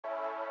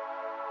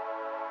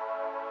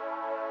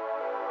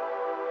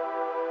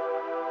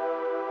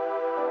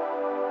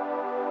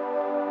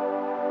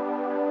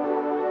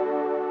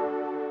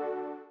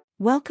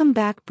Welcome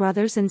back,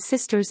 brothers and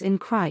sisters in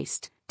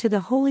Christ, to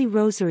the Holy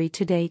Rosary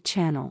Today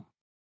channel.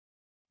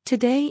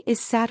 Today is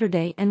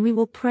Saturday and we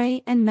will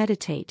pray and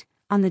meditate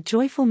on the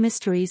joyful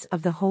mysteries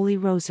of the Holy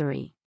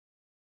Rosary.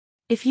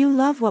 If you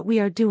love what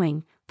we are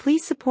doing,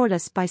 please support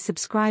us by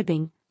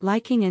subscribing,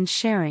 liking and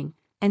sharing,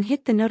 and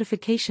hit the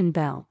notification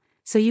bell,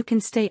 so you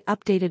can stay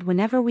updated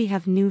whenever we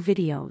have new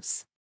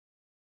videos.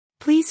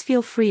 Please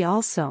feel free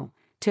also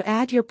to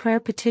add your prayer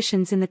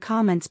petitions in the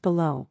comments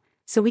below,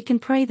 so we can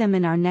pray them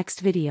in our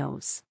next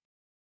videos.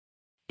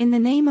 In the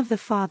name of the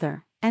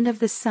Father, and of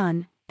the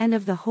Son, and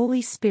of the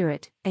Holy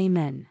Spirit,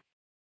 Amen.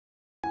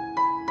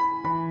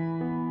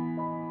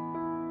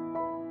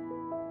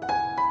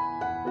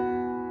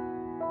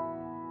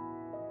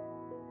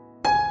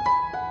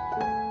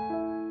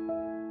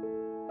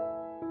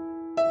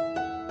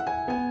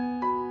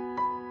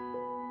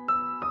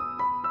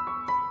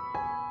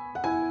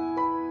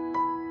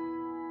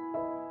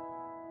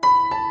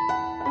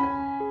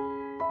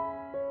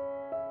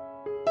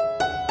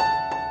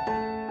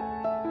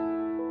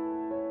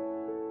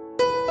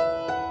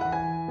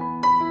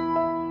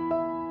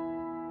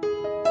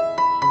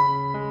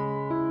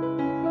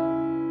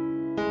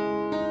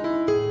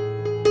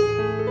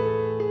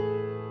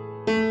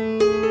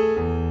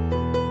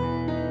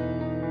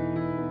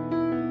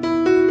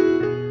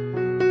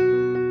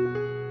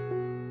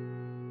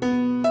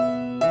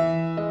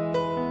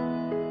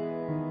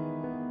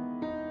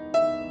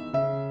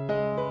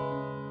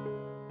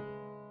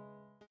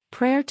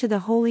 Prayer to the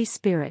Holy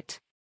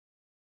Spirit.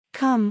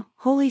 Come,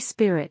 Holy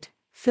Spirit,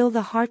 fill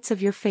the hearts of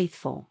your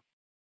faithful,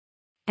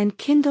 and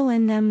kindle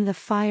in them the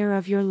fire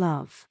of your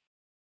love.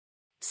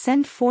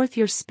 Send forth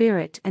your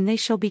Spirit and they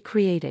shall be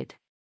created,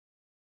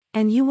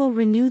 and you will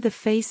renew the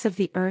face of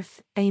the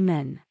earth.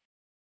 Amen.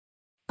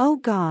 O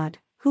God,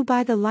 who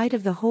by the light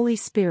of the Holy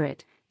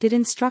Spirit did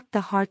instruct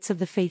the hearts of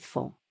the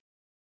faithful,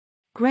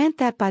 grant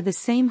that by the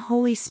same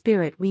Holy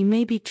Spirit we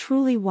may be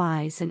truly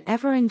wise and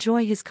ever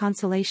enjoy his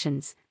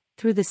consolations,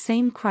 through the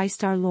same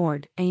Christ our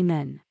Lord.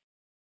 Amen.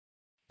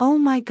 O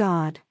my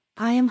God,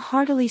 I am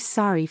heartily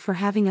sorry for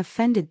having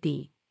offended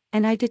thee,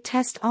 and I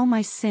detest all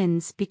my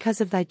sins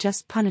because of thy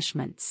just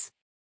punishments.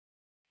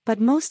 But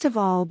most of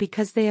all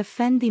because they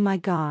offend thee, my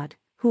God,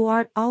 who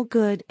art all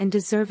good and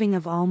deserving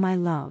of all my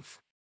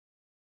love.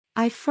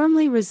 I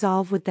firmly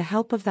resolve with the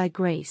help of thy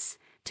grace,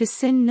 to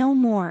sin no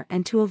more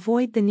and to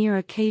avoid the near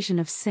occasion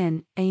of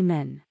sin.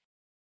 Amen.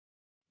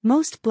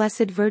 Most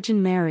Blessed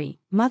Virgin Mary,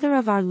 Mother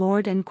of our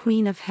Lord and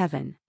Queen of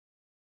Heaven,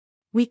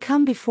 we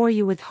come before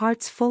you with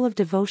hearts full of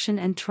devotion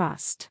and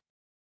trust.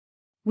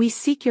 We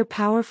seek your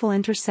powerful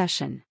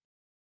intercession,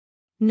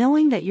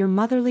 knowing that your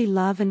motherly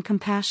love and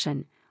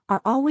compassion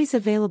are always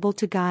available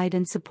to guide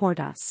and support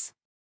us.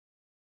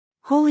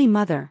 Holy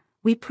Mother,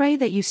 we pray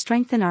that you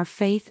strengthen our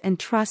faith and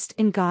trust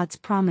in God's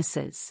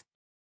promises.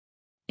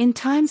 In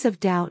times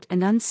of doubt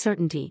and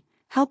uncertainty,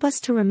 help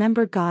us to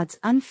remember God's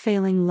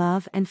unfailing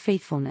love and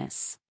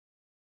faithfulness.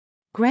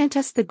 Grant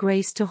us the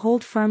grace to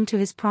hold firm to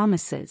his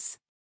promises,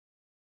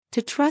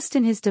 to trust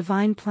in his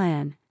divine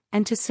plan,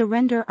 and to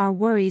surrender our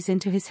worries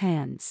into his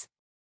hands.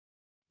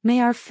 May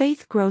our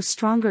faith grow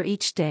stronger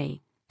each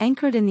day,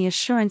 anchored in the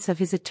assurance of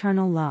his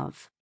eternal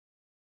love.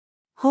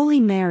 Holy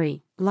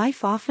Mary,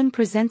 life often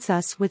presents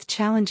us with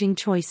challenging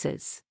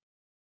choices,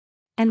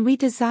 and we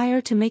desire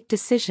to make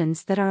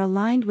decisions that are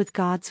aligned with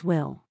God's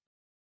will.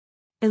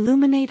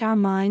 Illuminate our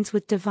minds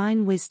with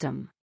divine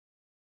wisdom,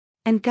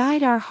 and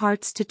guide our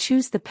hearts to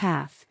choose the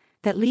path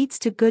that leads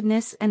to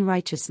goodness and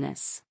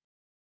righteousness.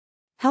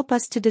 Help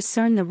us to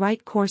discern the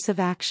right course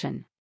of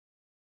action,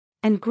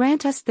 and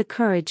grant us the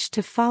courage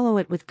to follow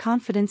it with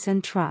confidence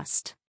and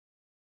trust.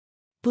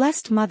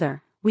 Blessed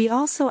Mother, we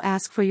also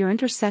ask for your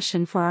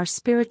intercession for our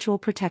spiritual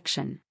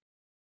protection.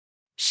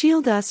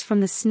 Shield us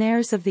from the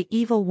snares of the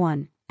evil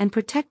one, and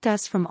protect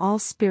us from all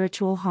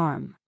spiritual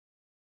harm.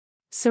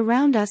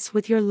 Surround us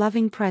with your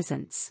loving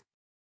presence,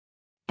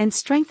 and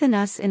strengthen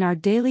us in our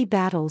daily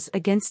battles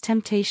against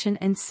temptation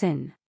and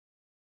sin.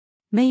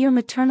 May your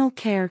maternal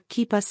care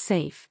keep us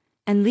safe,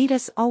 and lead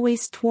us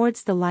always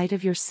towards the light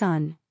of your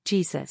Son,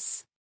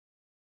 Jesus.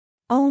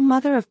 O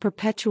Mother of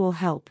perpetual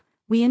help,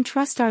 we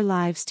entrust our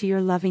lives to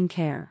your loving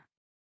care.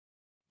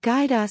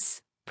 Guide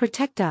us,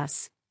 protect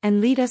us,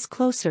 and lead us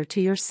closer to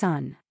your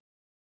Son.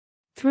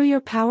 Through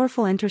your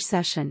powerful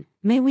intercession,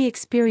 may we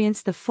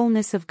experience the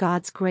fullness of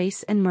God's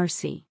grace and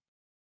mercy.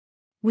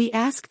 We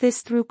ask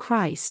this through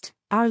Christ,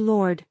 our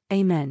Lord.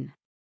 Amen.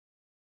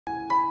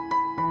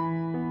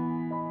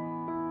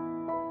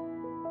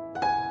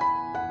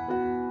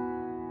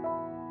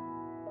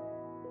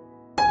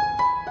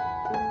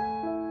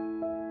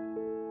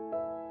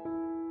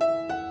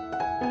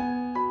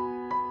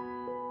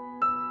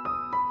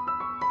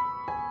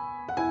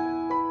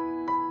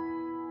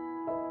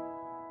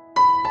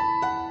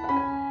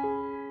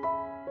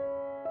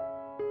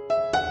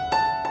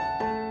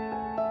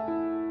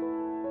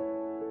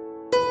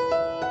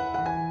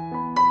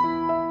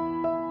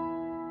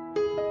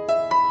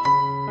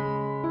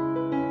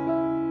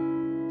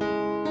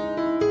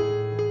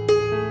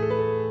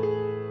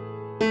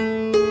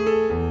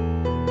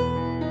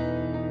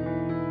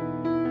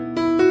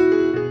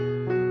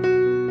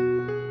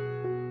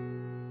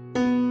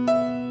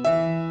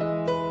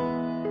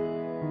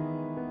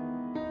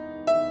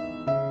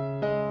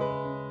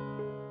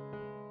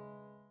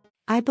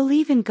 I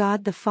believe in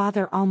God the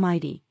Father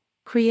Almighty,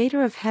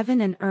 creator of heaven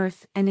and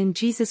earth, and in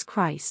Jesus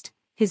Christ,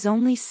 his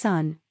only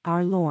Son,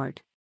 our Lord,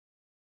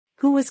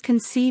 who was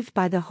conceived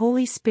by the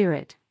Holy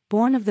Spirit,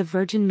 born of the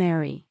Virgin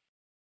Mary,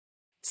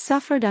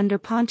 suffered under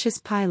Pontius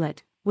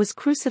Pilate, was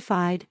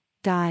crucified,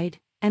 died,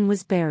 and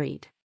was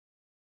buried.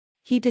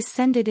 He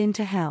descended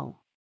into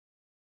hell.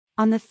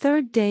 On the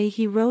third day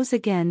he rose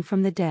again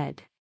from the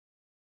dead.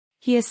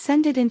 He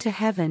ascended into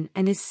heaven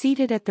and is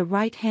seated at the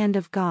right hand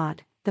of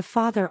God, the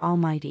Father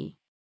Almighty.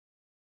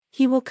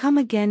 He will come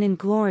again in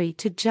glory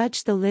to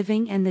judge the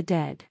living and the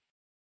dead.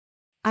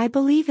 I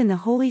believe in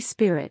the Holy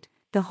Spirit,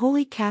 the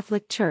Holy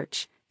Catholic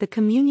Church, the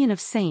communion of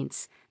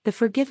saints, the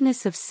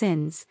forgiveness of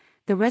sins,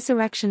 the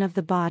resurrection of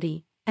the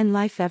body, and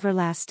life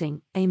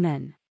everlasting.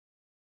 Amen.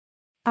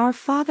 Our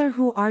Father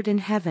who art in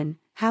heaven,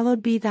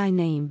 hallowed be thy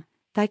name,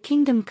 thy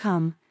kingdom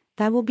come,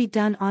 thy will be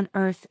done on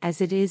earth as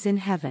it is in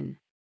heaven.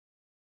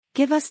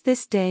 Give us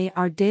this day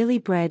our daily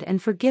bread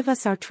and forgive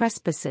us our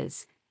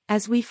trespasses,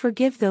 as we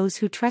forgive those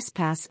who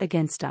trespass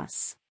against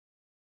us.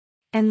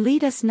 And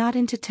lead us not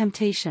into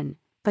temptation,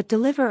 but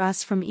deliver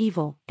us from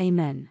evil.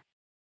 Amen.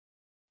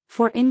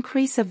 For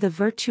increase of the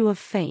virtue of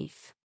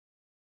faith.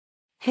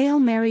 Hail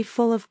Mary,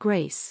 full of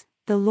grace,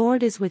 the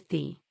Lord is with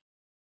thee.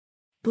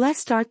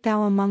 Blessed art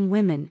thou among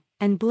women,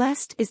 and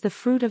blessed is the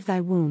fruit of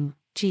thy womb,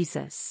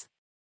 Jesus.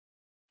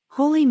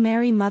 Holy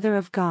Mary, Mother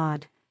of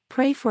God,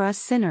 pray for us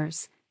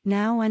sinners,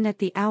 now and at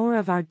the hour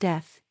of our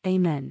death.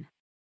 Amen.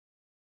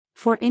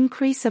 For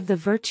increase of the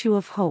virtue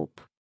of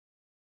hope.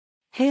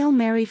 Hail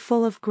Mary,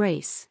 full of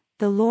grace,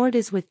 the Lord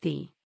is with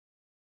thee.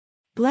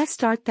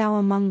 Blessed art thou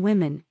among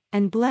women,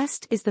 and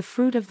blessed is the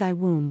fruit of thy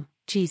womb,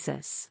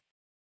 Jesus.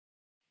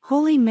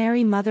 Holy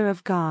Mary, Mother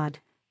of God,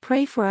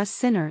 pray for us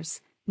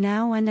sinners,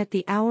 now and at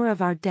the hour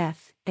of our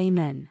death.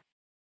 Amen.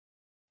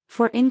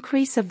 For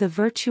increase of the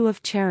virtue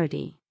of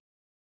charity.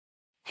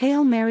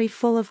 Hail Mary,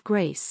 full of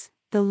grace,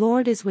 the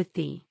Lord is with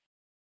thee.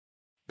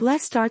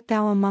 Blessed art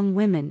thou among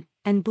women,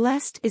 and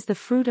blessed is the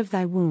fruit of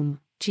thy womb,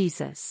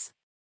 Jesus.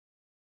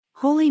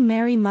 Holy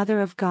Mary, Mother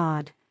of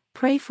God,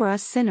 pray for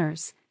us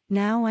sinners,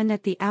 now and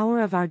at the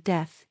hour of our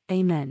death.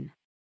 Amen.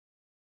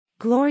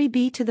 Glory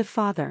be to the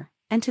Father,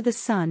 and to the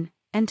Son,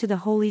 and to the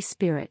Holy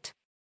Spirit.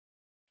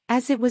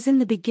 As it was in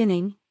the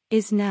beginning,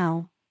 is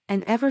now,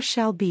 and ever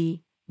shall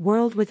be,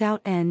 world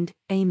without end.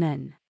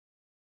 Amen.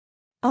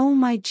 O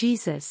my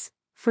Jesus,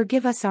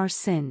 forgive us our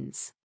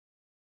sins.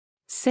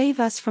 Save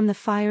us from the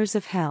fires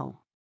of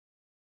hell.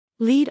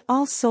 Lead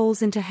all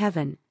souls into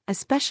heaven,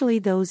 especially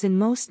those in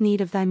most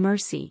need of thy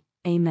mercy.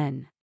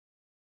 Amen.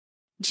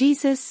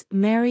 Jesus,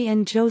 Mary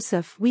and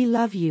Joseph, we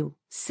love you,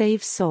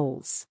 save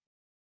souls.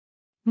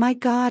 My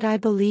God, I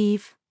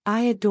believe,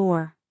 I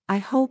adore, I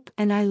hope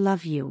and I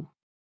love you.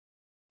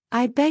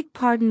 I beg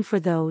pardon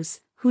for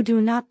those who do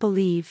not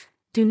believe,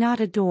 do not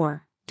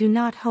adore, do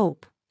not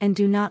hope, and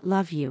do not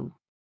love you.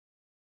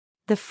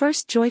 The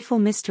first joyful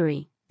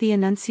mystery, the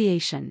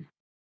Annunciation.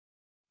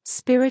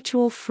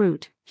 Spiritual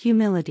fruit,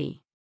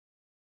 humility.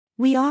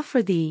 We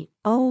offer thee,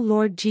 O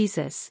Lord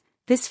Jesus,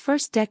 this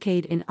first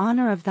decade in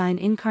honor of thine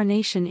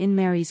incarnation in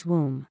Mary's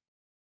womb.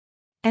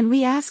 And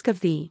we ask of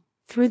thee,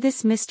 through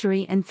this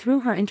mystery and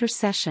through her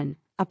intercession,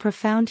 a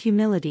profound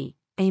humility.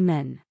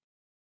 Amen.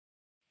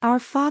 Our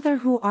Father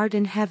who art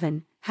in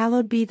heaven,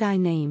 hallowed be thy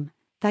name,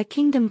 thy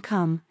kingdom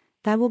come,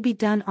 thy will be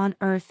done on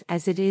earth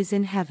as it is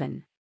in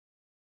heaven.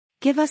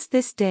 Give us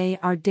this day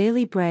our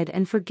daily bread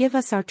and forgive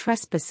us our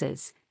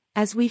trespasses,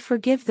 as we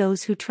forgive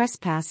those who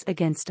trespass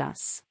against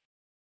us.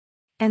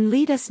 And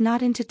lead us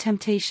not into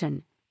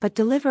temptation, but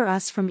deliver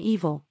us from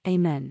evil.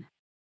 Amen.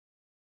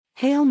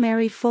 Hail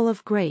Mary, full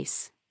of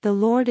grace, the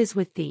Lord is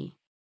with thee.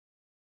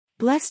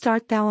 Blessed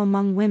art thou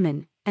among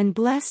women, and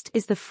blessed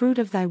is the fruit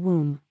of thy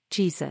womb,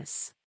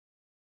 Jesus.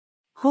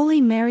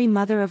 Holy Mary,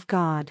 Mother of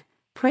God,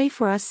 pray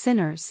for us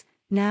sinners,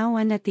 now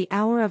and at the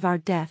hour of our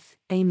death.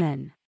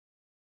 Amen.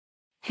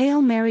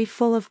 Hail Mary,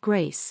 full of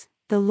grace,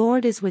 the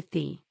Lord is with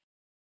thee.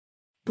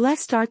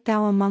 Blessed art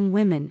thou among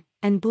women,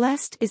 and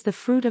blessed is the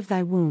fruit of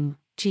thy womb,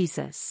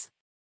 Jesus.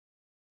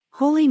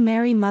 Holy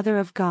Mary, Mother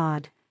of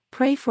God,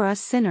 pray for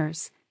us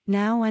sinners,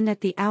 now and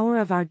at the hour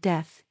of our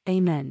death.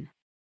 Amen.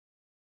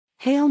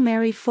 Hail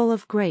Mary, full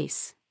of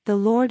grace, the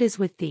Lord is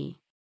with thee.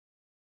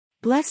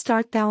 Blessed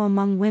art thou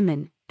among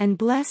women, and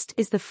blessed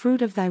is the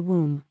fruit of thy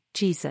womb,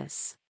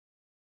 Jesus.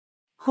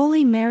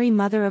 Holy Mary,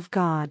 Mother of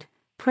God,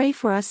 pray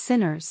for us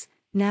sinners,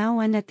 now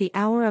and at the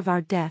hour of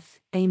our death.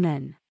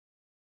 Amen.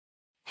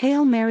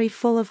 Hail Mary,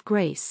 full of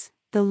grace,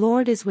 the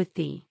Lord is with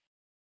thee.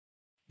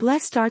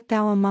 Blessed art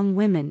thou among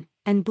women,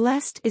 and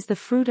blessed is the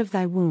fruit of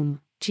thy womb,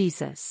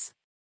 Jesus.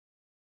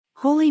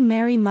 Holy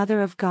Mary,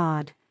 Mother of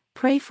God,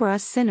 pray for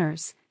us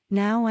sinners,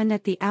 now and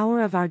at the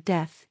hour of our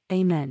death.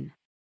 Amen.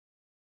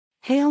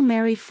 Hail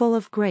Mary, full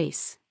of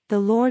grace, the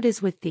Lord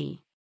is with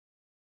thee.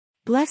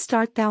 Blessed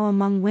art thou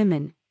among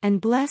women,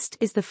 and blessed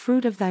is the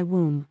fruit of thy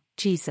womb,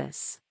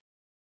 Jesus.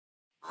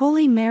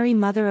 Holy Mary,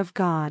 Mother of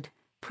God,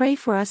 pray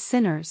for us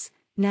sinners,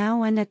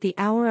 now and at the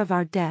hour of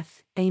our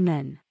death.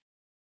 Amen.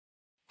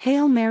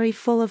 Hail Mary,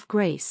 full of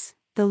grace,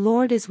 the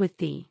Lord is with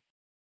thee.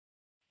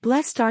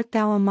 Blessed art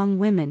thou among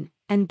women,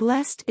 and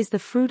blessed is the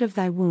fruit of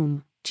thy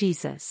womb,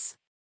 Jesus.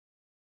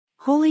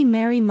 Holy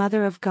Mary,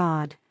 Mother of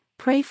God,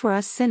 pray for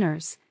us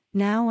sinners,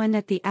 now and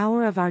at the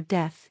hour of our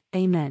death.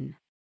 Amen.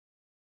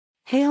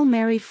 Hail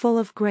Mary, full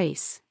of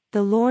grace,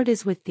 the Lord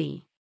is with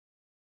thee.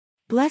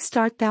 Blessed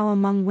art thou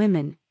among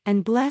women,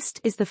 and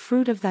blessed is the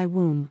fruit of thy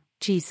womb,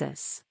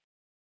 Jesus.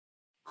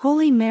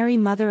 Holy Mary,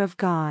 Mother of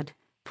God,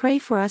 pray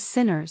for us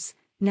sinners,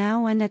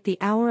 now and at the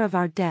hour of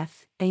our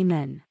death.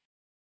 Amen.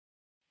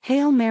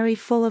 Hail Mary,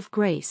 full of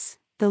grace,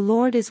 the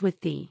Lord is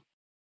with thee.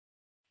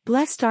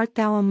 Blessed art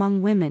thou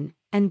among women,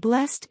 and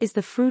blessed is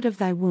the fruit of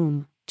thy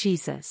womb,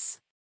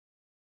 Jesus.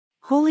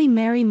 Holy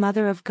Mary,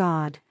 Mother of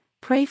God,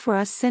 pray for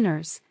us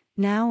sinners,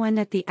 now and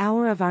at the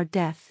hour of our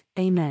death.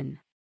 Amen.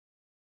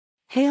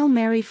 Hail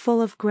Mary,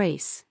 full of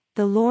grace,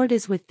 the Lord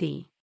is with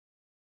thee.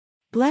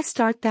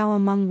 Blessed art thou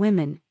among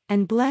women,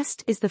 and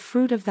blessed is the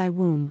fruit of thy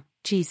womb,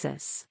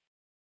 Jesus.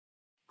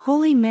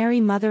 Holy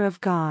Mary, Mother of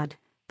God,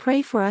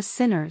 pray for us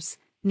sinners,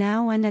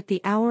 now and at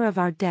the hour of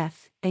our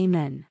death.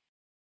 Amen.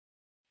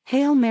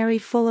 Hail Mary,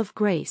 full of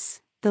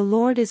grace, the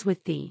Lord is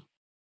with thee.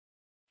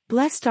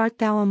 Blessed art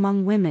thou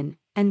among women,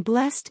 and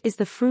blessed is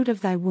the fruit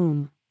of thy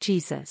womb,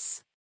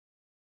 Jesus.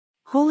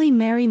 Holy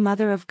Mary,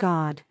 Mother of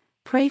God,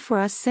 pray for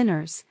us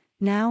sinners,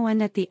 now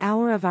and at the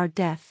hour of our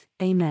death.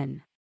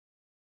 Amen.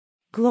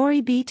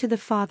 Glory be to the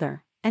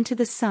Father, and to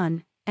the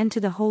Son, and to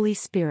the Holy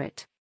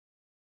Spirit.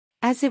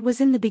 As it was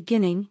in the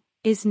beginning,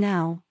 is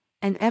now,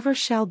 and ever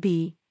shall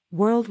be,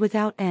 world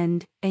without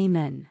end.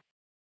 Amen.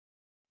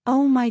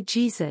 O my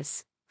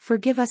Jesus,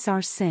 forgive us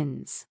our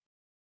sins.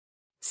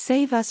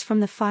 Save us from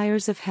the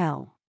fires of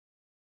hell.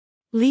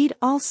 Lead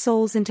all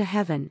souls into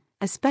heaven,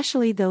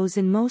 especially those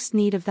in most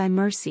need of thy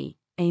mercy.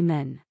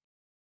 Amen.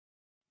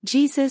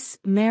 Jesus,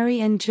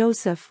 Mary and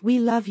Joseph, we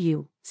love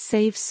you,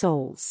 save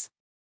souls.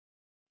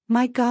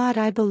 My God,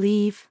 I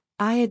believe,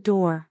 I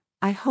adore,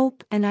 I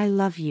hope and I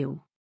love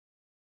you.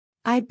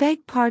 I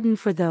beg pardon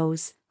for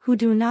those who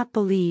do not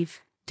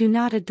believe, do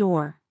not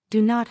adore,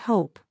 do not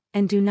hope,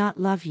 and do not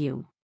love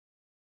you.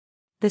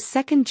 The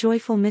second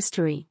joyful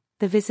mystery,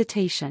 the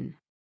Visitation.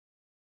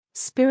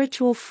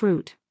 Spiritual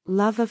fruit,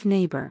 love of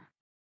neighbor.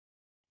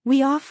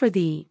 We offer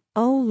thee,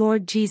 O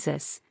Lord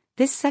Jesus,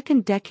 this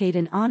second decade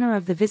in honor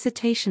of the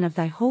visitation of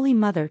thy Holy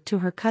Mother to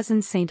her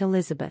cousin Saint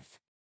Elizabeth,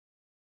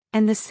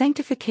 and the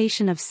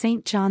sanctification of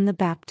Saint John the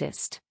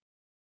Baptist.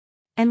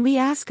 And we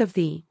ask of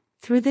thee,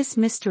 through this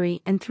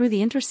mystery and through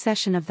the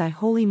intercession of thy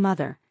Holy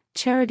Mother,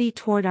 charity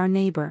toward our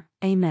neighbor.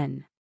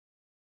 Amen.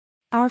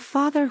 Our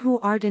Father who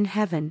art in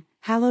heaven,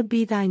 hallowed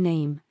be thy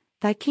name,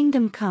 thy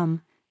kingdom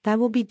come, thy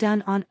will be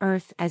done on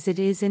earth as it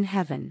is in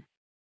heaven.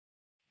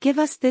 Give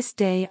us this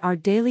day our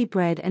daily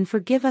bread and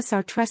forgive us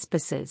our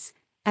trespasses,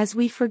 as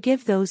we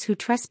forgive those who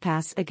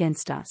trespass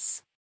against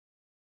us.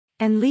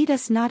 And lead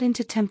us not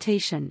into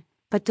temptation,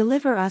 but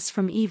deliver us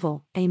from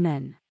evil.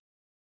 Amen.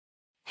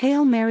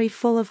 Hail Mary,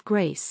 full of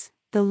grace,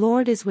 the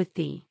Lord is with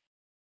thee.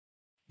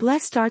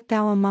 Blessed art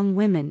thou among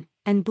women,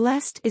 and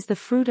blessed is the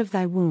fruit of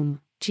thy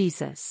womb,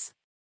 Jesus.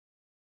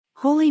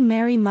 Holy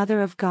Mary,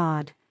 Mother of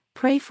God,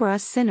 pray for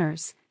us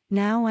sinners,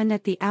 now and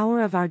at the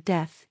hour of our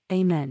death.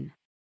 Amen.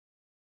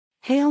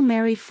 Hail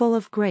Mary, full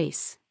of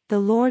grace, the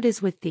Lord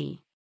is with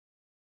thee.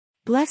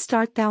 Blessed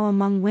art thou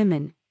among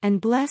women,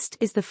 and blessed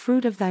is the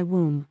fruit of thy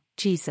womb,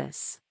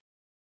 Jesus.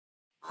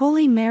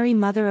 Holy Mary,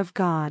 Mother of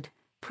God,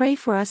 pray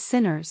for us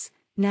sinners,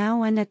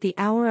 now and at the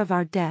hour of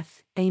our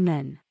death.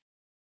 Amen.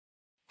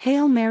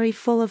 Hail Mary,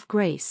 full of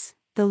grace,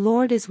 the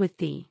Lord is with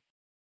thee.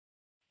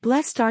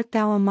 Blessed art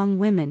thou among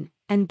women,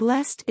 and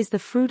blessed is the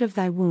fruit of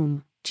thy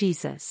womb,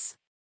 Jesus.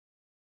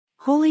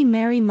 Holy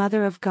Mary,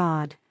 Mother of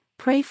God,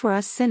 pray for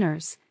us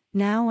sinners,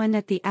 now and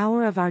at the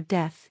hour of our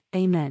death.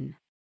 Amen.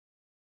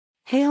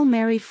 Hail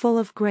Mary, full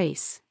of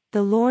grace,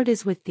 the Lord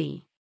is with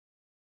thee.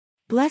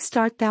 Blessed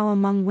art thou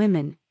among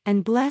women,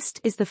 and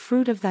blessed is the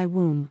fruit of thy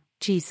womb,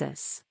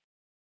 Jesus.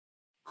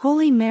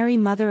 Holy Mary,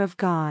 Mother of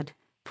God,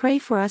 pray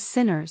for us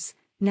sinners,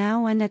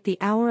 now and at the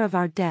hour of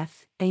our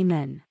death.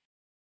 Amen.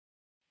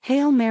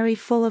 Hail Mary,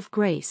 full of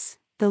grace,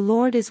 the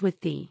Lord is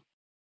with thee.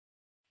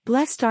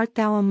 Blessed art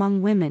thou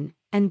among women,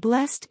 and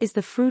blessed is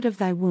the fruit of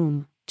thy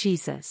womb,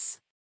 Jesus.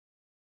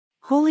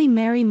 Holy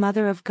Mary,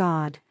 Mother of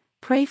God,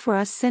 pray for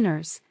us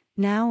sinners,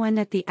 now and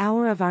at the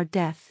hour of our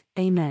death.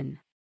 Amen.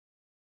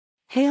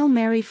 Hail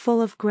Mary,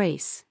 full of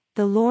grace,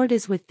 the Lord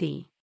is with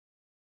thee.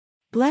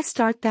 Blessed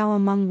art thou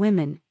among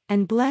women,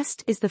 and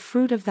blessed is the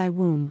fruit of thy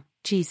womb,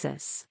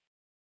 Jesus.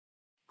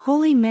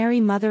 Holy Mary,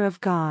 Mother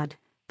of God,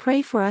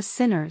 pray for us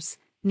sinners,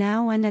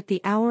 now and at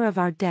the hour of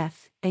our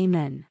death.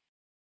 Amen.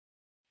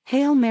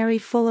 Hail Mary,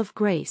 full of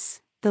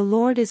grace, the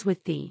Lord is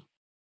with thee.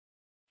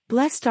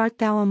 Blessed art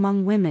thou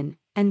among women,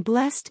 and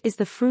blessed is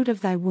the fruit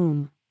of thy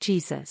womb,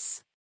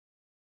 Jesus.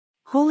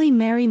 Holy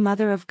Mary,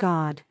 Mother of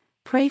God,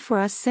 pray for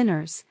us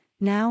sinners,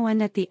 now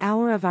and at the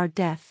hour of our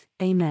death.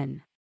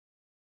 Amen.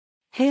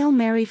 Hail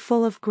Mary,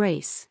 full of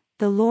grace,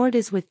 the Lord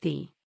is with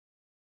thee.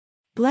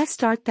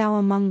 Blessed art thou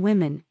among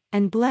women,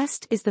 and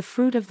blessed is the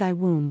fruit of thy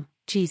womb,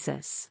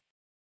 Jesus.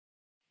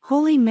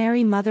 Holy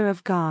Mary, Mother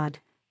of God,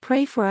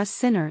 pray for us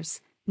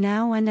sinners,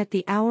 now and at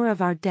the hour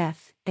of our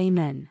death.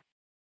 Amen.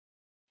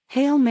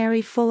 Hail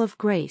Mary, full of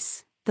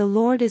grace, the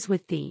Lord is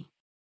with thee.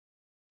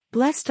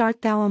 Blessed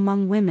art thou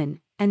among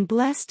women, and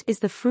blessed is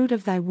the fruit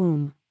of thy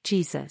womb,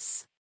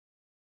 Jesus.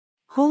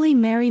 Holy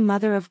Mary,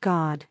 Mother of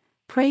God,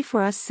 pray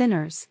for us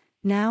sinners,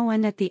 now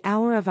and at the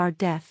hour of our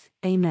death.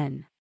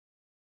 Amen.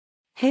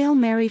 Hail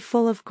Mary,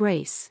 full of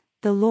grace,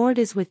 the Lord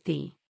is with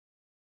thee.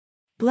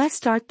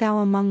 Blessed art thou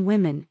among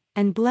women,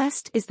 and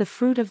blessed is the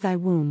fruit of thy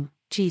womb,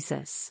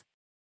 Jesus.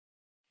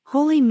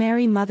 Holy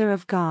Mary, Mother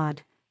of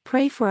God,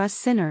 pray for us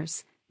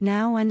sinners,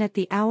 now and at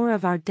the hour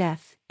of our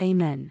death.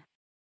 Amen.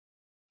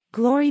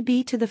 Glory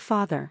be to the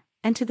Father,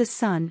 and to the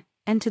Son,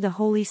 and to the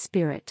Holy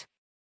Spirit.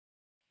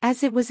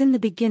 As it was in the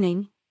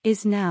beginning,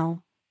 is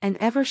now, and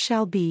ever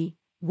shall be,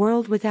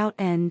 world without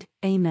end.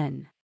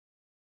 Amen.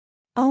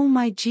 O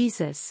my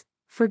Jesus,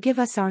 forgive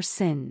us our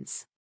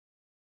sins.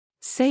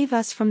 Save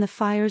us from the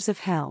fires of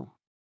hell.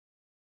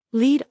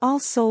 Lead all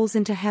souls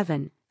into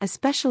heaven,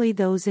 especially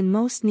those in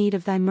most need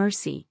of thy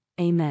mercy.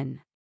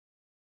 Amen.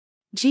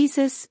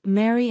 Jesus,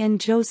 Mary and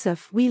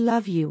Joseph, we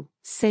love you,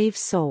 save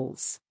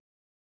souls.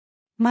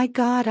 My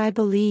God, I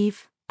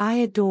believe, I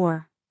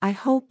adore, I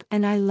hope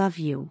and I love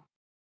you.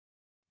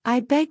 I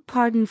beg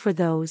pardon for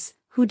those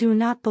who do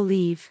not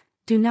believe,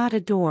 do not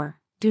adore,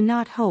 do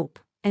not hope,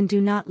 and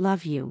do not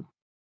love you.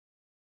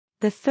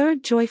 The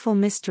third joyful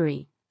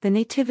mystery, the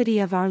Nativity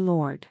of our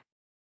Lord.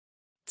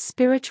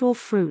 Spiritual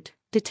fruit,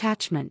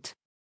 detachment.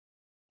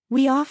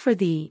 We offer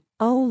thee,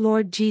 O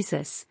Lord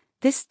Jesus,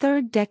 this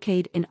third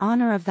decade in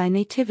honor of thy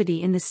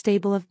nativity in the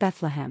stable of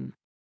Bethlehem.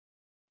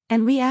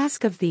 And we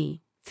ask of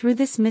thee, through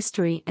this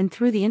mystery and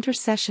through the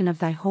intercession of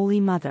thy Holy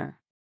Mother,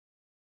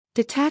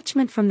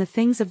 detachment from the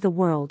things of the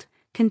world,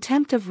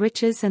 contempt of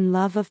riches and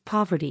love of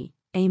poverty.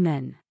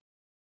 Amen.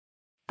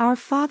 Our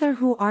Father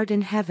who art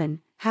in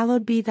heaven,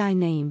 hallowed be thy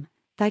name,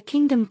 thy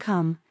kingdom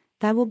come,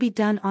 thy will be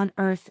done on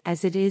earth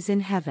as it is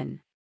in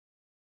heaven.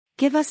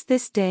 Give us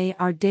this day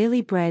our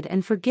daily bread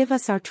and forgive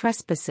us our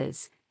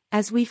trespasses,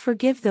 as we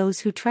forgive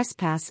those who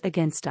trespass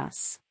against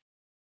us.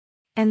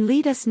 And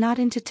lead us not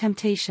into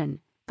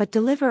temptation, but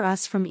deliver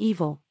us from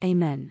evil.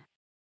 Amen.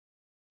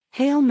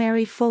 Hail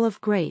Mary, full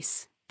of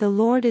grace, the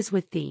Lord is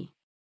with thee.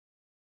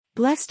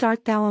 Blessed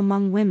art thou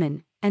among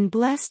women, and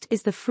blessed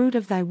is the fruit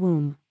of thy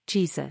womb,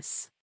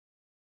 Jesus.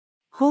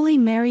 Holy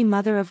Mary,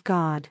 Mother of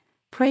God,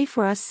 pray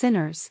for us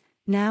sinners,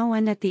 now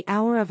and at the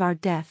hour of our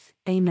death.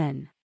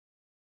 Amen.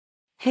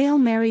 Hail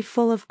Mary,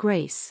 full of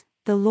grace,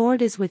 the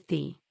Lord is with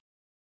thee.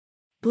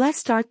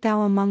 Blessed art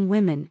thou among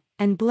women,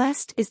 and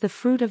blessed is the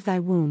fruit of thy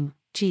womb,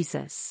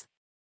 Jesus.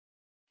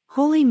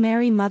 Holy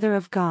Mary, Mother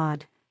of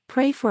God,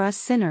 pray for us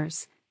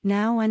sinners,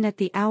 now and at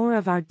the hour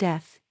of our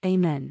death.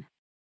 Amen.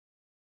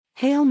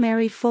 Hail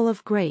Mary, full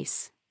of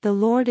grace, the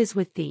Lord is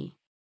with thee.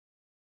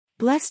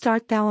 Blessed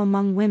art thou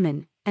among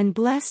women, and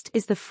blessed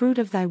is the fruit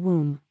of thy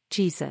womb,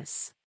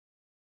 Jesus.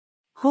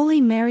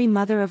 Holy Mary,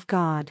 Mother of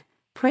God,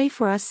 pray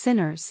for us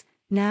sinners,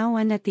 now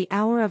and at the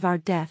hour of our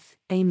death.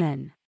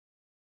 Amen.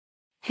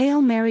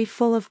 Hail Mary,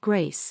 full of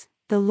grace,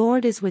 the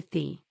Lord is with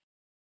thee.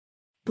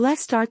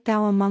 Blessed art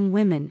thou among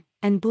women,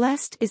 and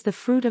blessed is the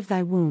fruit of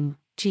thy womb,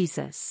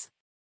 Jesus.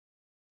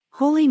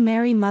 Holy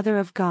Mary, Mother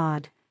of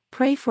God,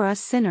 pray for us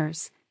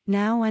sinners,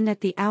 now and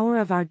at the hour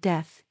of our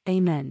death.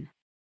 Amen.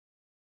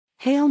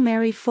 Hail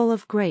Mary, full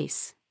of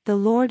grace, the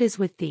Lord is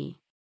with thee.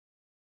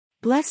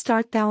 Blessed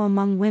art thou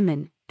among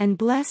women, and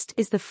blessed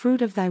is the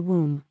fruit of thy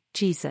womb,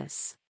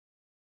 Jesus.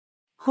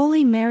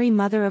 Holy Mary,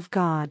 Mother of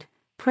God,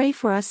 pray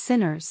for us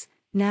sinners,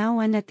 now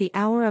and at the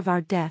hour of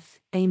our death.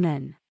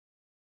 Amen.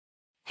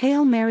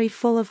 Hail Mary,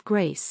 full of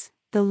grace,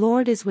 the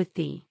Lord is with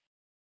thee.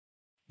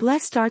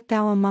 Blessed art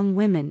thou among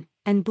women,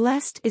 and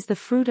blessed is the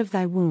fruit of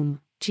thy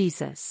womb,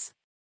 Jesus.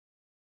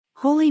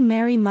 Holy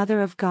Mary,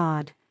 Mother of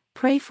God,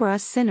 pray for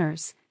us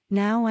sinners,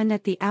 now and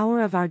at the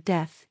hour of our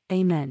death.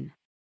 Amen.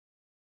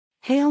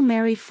 Hail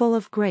Mary, full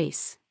of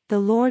grace, the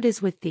Lord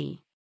is with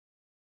thee.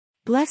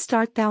 Blessed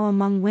art thou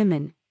among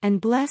women, and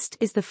blessed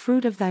is the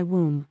fruit of thy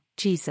womb,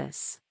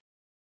 Jesus.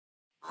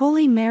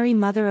 Holy Mary,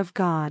 Mother of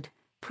God,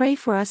 pray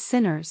for us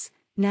sinners,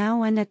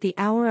 now and at the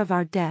hour of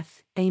our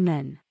death.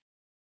 Amen.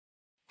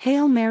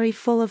 Hail Mary,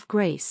 full of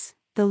grace,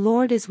 the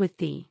Lord is with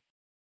thee.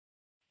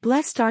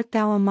 Blessed art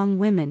thou among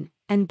women,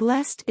 and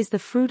blessed is the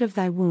fruit of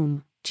thy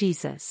womb,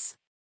 Jesus.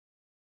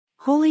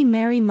 Holy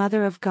Mary,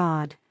 Mother of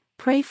God,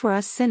 pray for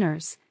us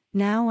sinners,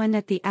 now and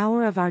at the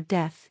hour of our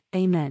death.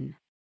 Amen.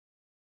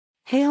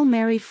 Hail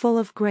Mary, full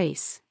of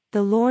grace,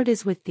 the Lord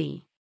is with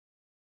thee.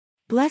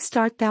 Blessed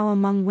art thou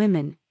among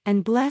women,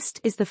 and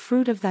blessed is the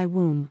fruit of thy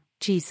womb,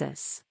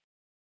 Jesus.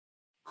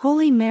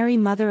 Holy Mary,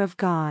 Mother of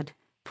God,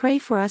 pray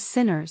for us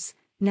sinners,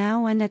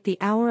 now and at the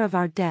hour of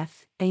our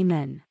death.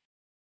 Amen.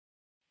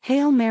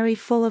 Hail Mary,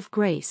 full of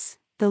grace,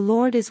 the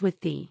Lord is with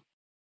thee.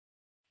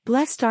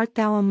 Blessed art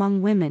thou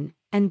among women,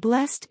 and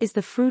blessed is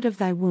the fruit of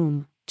thy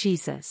womb,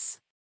 Jesus.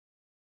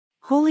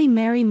 Holy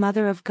Mary,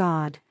 Mother of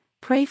God,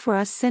 pray for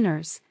us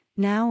sinners,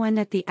 now and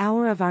at the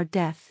hour of our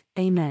death.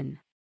 Amen.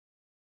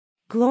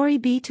 Glory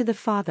be to the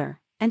Father,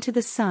 and to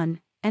the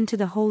Son, and to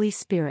the Holy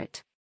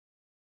Spirit.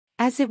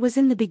 As it was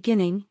in the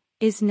beginning,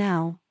 is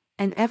now,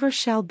 and ever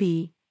shall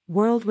be,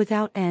 world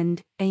without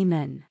end.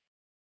 Amen.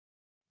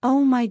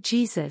 O my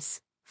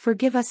Jesus,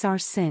 forgive us our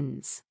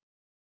sins.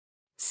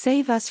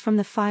 Save us from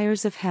the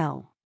fires of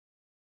hell.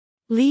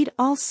 Lead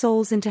all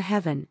souls into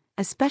heaven,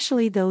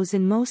 especially those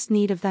in most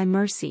need of thy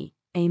mercy.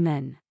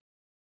 Amen.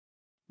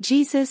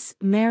 Jesus,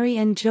 Mary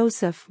and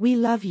Joseph, we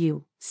love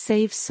you,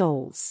 save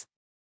souls.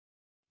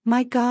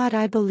 My God,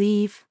 I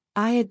believe,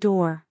 I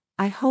adore,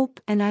 I hope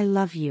and I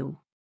love you.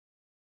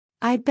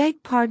 I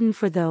beg pardon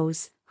for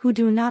those who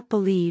do not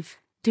believe,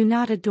 do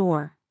not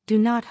adore, do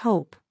not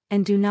hope,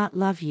 and do not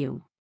love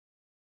you.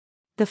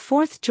 The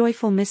fourth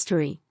joyful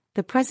mystery,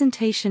 the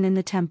presentation in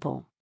the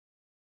temple.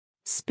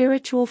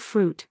 Spiritual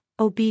fruit,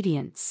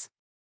 obedience.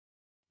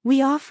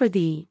 We offer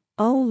thee,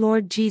 O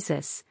Lord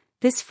Jesus,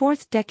 this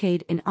fourth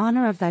decade in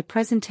honor of thy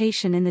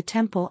presentation in the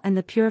temple and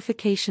the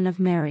purification of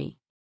Mary.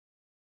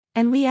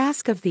 And we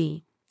ask of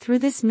thee, through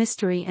this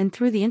mystery and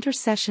through the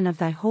intercession of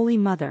thy Holy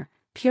Mother,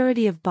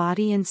 purity of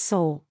body and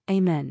soul.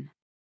 Amen.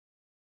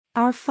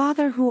 Our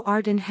Father who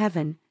art in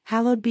heaven,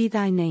 hallowed be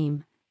thy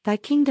name, thy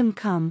kingdom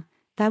come,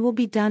 thy will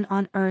be done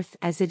on earth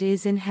as it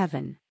is in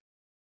heaven.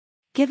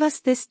 Give us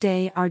this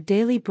day our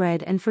daily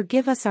bread and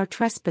forgive us our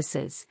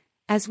trespasses,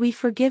 as we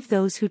forgive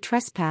those who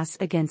trespass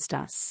against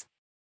us.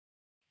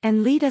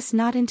 And lead us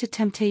not into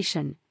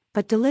temptation,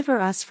 but deliver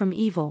us from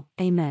evil.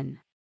 Amen.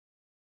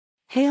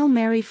 Hail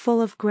Mary,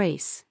 full of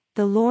grace,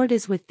 the Lord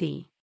is with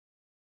thee.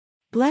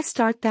 Blessed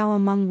art thou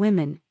among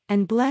women,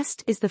 and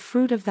blessed is the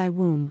fruit of thy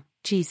womb,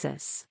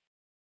 Jesus.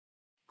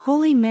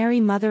 Holy Mary,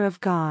 Mother of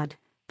God,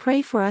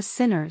 pray for us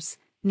sinners,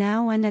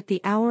 now and at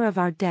the hour of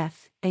our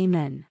death.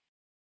 Amen.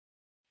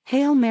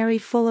 Hail Mary,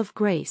 full of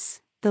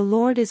grace, the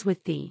Lord is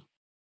with thee.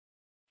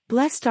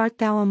 Blessed art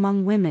thou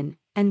among women,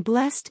 and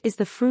blessed is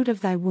the fruit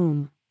of thy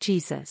womb,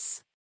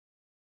 Jesus.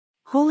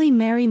 Holy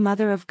Mary,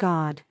 Mother of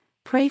God,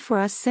 pray for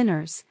us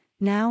sinners,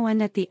 now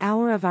and at the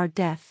hour of our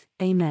death.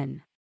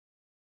 Amen.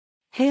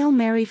 Hail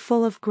Mary,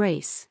 full of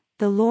grace,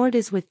 the Lord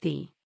is with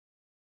thee.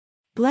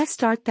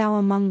 Blessed art thou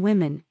among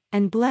women,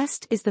 and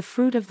blessed is the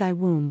fruit of thy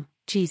womb,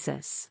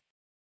 Jesus.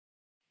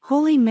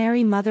 Holy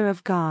Mary, Mother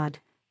of God,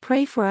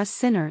 pray for us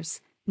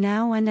sinners,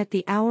 now and at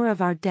the hour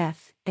of our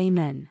death.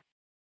 Amen.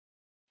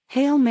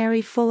 Hail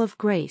Mary, full of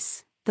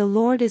grace, the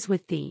Lord is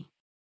with thee.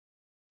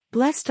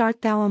 Blessed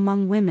art thou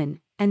among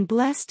women, and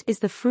blessed is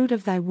the fruit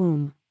of thy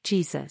womb,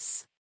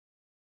 Jesus.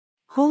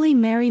 Holy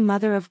Mary,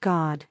 Mother of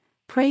God,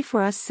 pray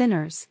for us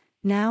sinners,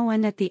 now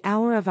and at the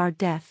hour of our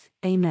death.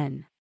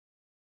 Amen.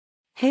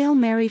 Hail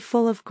Mary,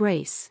 full of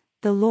grace,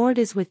 the Lord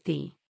is with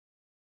thee.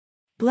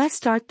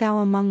 Blessed art thou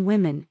among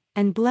women,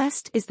 and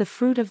blessed is the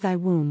fruit of thy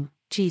womb,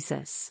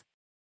 Jesus.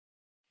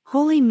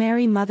 Holy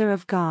Mary, Mother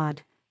of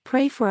God,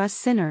 pray for us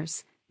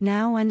sinners,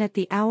 now and at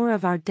the hour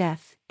of our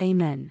death.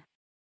 Amen.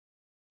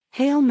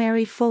 Hail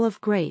Mary, full of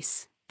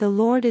grace, the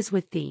Lord is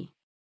with thee.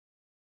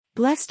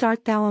 Blessed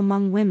art thou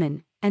among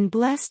women, and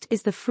blessed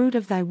is the fruit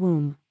of thy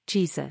womb,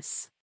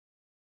 Jesus.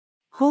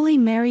 Holy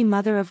Mary,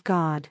 Mother of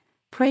God,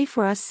 pray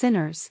for us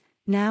sinners,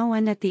 now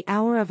and at the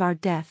hour of our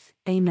death.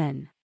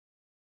 Amen.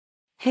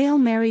 Hail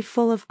Mary,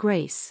 full of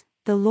grace,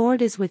 the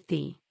Lord is with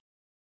thee.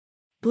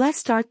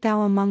 Blessed art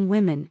thou among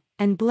women,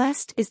 and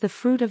blessed is the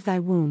fruit of thy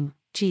womb,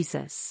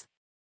 Jesus.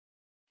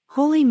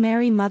 Holy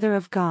Mary, Mother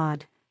of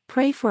God,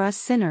 pray for us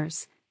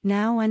sinners,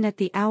 now and at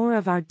the hour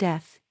of our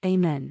death.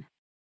 Amen.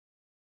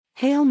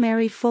 Hail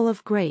Mary, full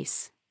of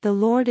grace, the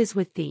Lord is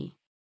with thee.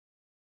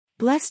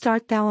 Blessed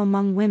art thou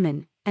among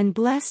women, and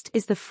blessed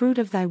is the fruit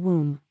of thy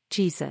womb,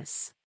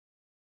 Jesus.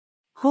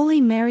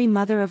 Holy Mary,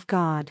 Mother of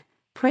God,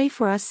 pray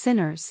for us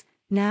sinners,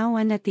 now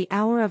and at the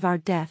hour of our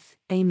death.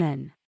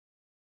 Amen.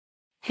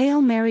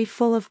 Hail Mary,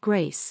 full of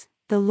grace,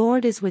 the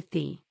Lord is with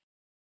thee.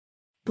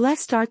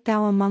 Blessed art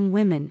thou among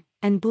women,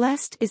 and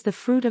blessed is the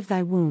fruit of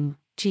thy womb,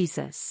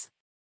 Jesus.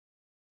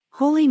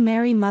 Holy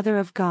Mary, Mother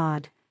of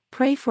God,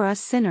 pray for us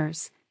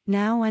sinners,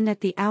 now and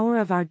at the hour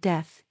of our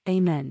death.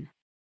 Amen.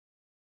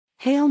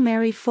 Hail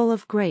Mary, full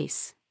of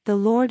grace, the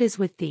Lord is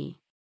with thee.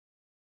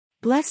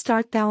 Blessed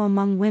art thou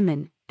among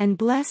women, and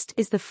blessed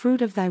is the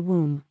fruit of thy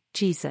womb,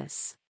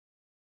 Jesus.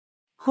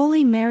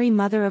 Holy Mary,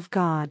 Mother of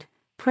God,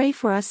 pray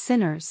for us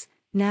sinners,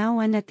 now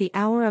and at the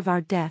hour of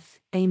our death.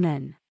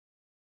 Amen.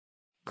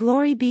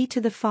 Glory be to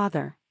the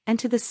Father, and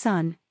to the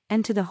Son,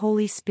 and to the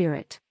Holy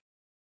Spirit.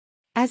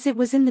 As it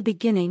was in the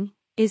beginning,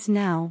 is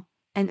now,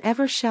 and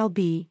ever shall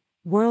be,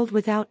 world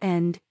without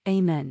end.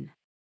 Amen.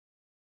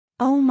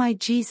 O my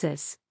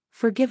Jesus,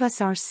 forgive us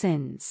our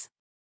sins.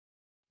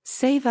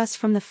 Save us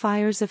from the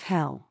fires of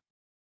hell.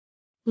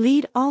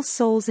 Lead all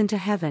souls into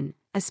heaven,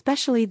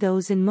 especially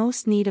those in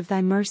most need of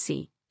thy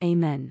mercy.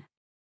 Amen.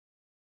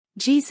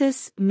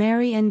 Jesus,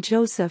 Mary and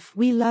Joseph,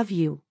 we love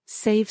you,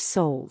 save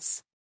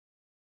souls.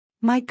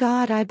 My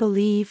God, I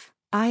believe,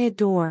 I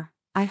adore,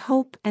 I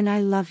hope and I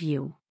love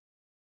you.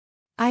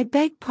 I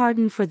beg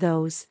pardon for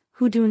those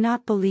who do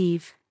not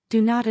believe,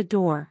 do not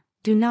adore,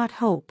 do not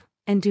hope,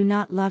 and do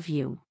not love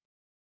you.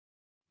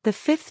 The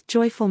fifth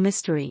joyful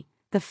mystery,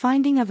 the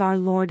finding of our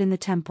Lord in the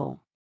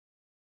temple.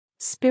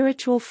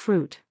 Spiritual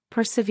fruit,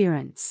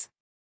 perseverance.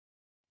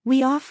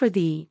 We offer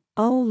thee,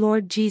 O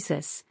Lord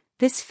Jesus,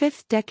 this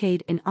 5th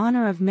decade in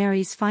honor of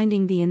Mary's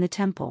finding thee in the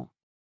temple.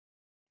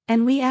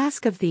 And we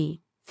ask of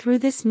thee, through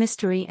this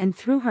mystery and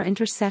through her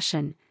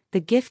intercession, the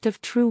gift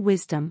of true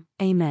wisdom.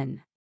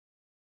 Amen.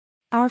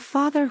 Our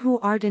Father who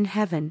art in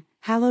heaven,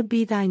 hallowed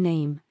be thy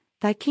name,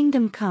 thy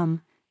kingdom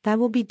come, thy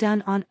will be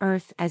done on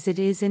earth as it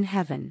is in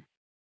heaven.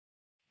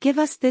 Give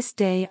us this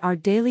day our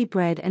daily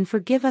bread and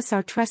forgive us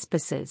our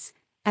trespasses,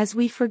 as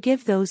we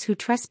forgive those who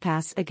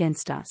trespass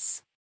against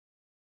us.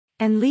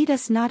 And lead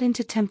us not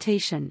into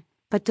temptation,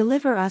 but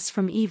deliver us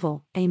from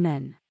evil.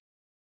 Amen.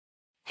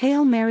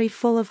 Hail Mary,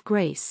 full of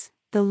grace,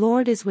 the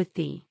Lord is with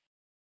thee.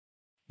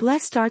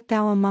 Blessed art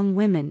thou among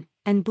women,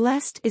 and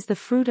blessed is the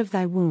fruit of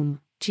thy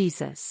womb,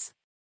 Jesus.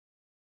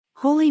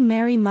 Holy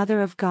Mary,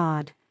 Mother of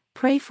God,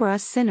 pray for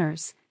us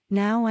sinners,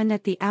 now and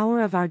at the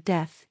hour of our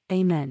death.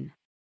 Amen.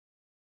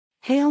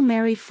 Hail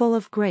Mary, full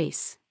of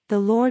grace, the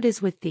Lord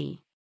is with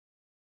thee.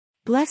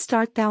 Blessed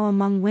art thou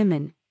among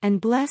women,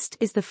 and blessed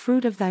is the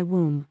fruit of thy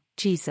womb,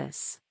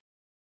 Jesus.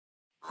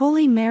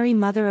 Holy Mary,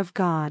 Mother of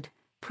God,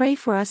 pray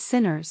for us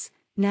sinners,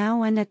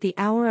 now and at the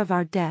hour of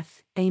our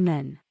death.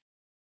 Amen.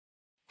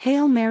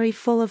 Hail Mary,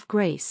 full of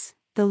grace,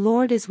 the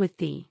Lord is with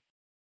thee.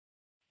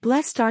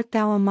 Blessed art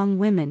thou among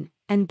women,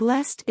 and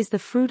blessed is the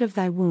fruit of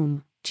thy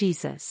womb,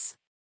 Jesus.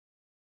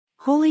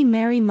 Holy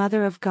Mary,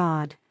 Mother of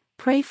God,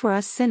 pray for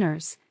us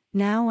sinners,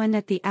 now and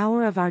at the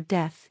hour of our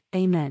death.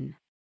 Amen.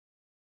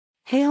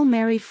 Hail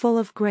Mary, full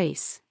of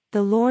grace,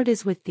 the Lord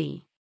is with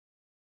thee.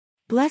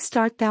 Blessed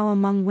art thou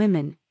among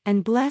women,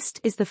 and blessed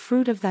is the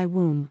fruit of thy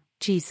womb,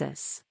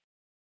 Jesus.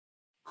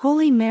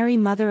 Holy Mary,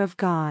 Mother of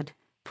God,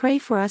 pray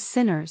for us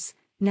sinners,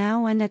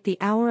 now and at the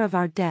hour of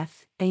our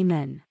death.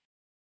 Amen.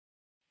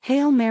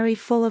 Hail Mary,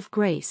 full of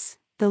grace,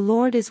 the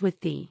Lord is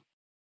with thee.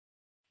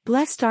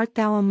 Blessed art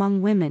thou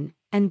among women,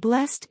 and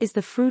blessed is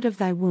the fruit of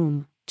thy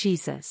womb,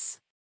 Jesus.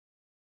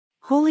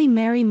 Holy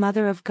Mary,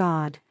 Mother of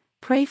God,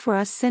 pray for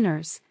us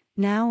sinners,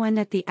 now and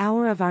at the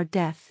hour of our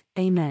death.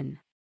 Amen.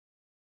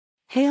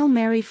 Hail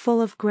Mary,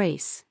 full of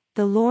grace,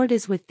 the Lord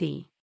is with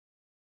thee.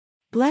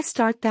 Blessed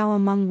art thou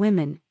among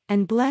women,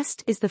 and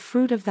blessed is the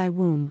fruit of thy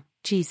womb,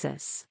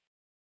 Jesus.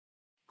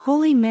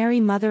 Holy Mary,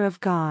 Mother of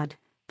God,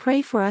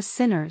 pray for us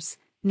sinners,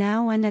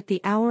 now and at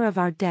the hour of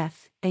our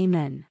death.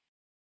 Amen.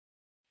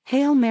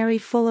 Hail Mary,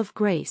 full of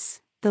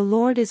grace, the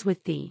Lord is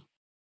with thee.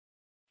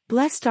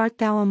 Blessed art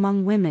thou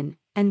among women,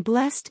 and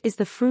blessed is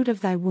the fruit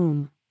of thy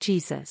womb,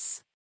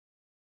 Jesus.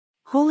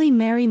 Holy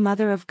Mary,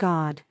 Mother of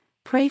God,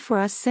 pray for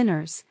us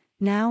sinners,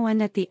 now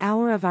and at the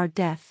hour of our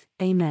death.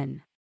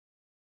 Amen.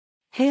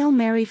 Hail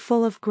Mary,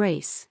 full of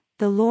grace,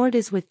 the Lord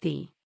is with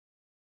thee.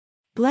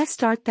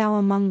 Blessed art thou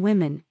among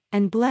women,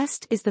 and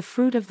blessed is the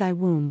fruit of thy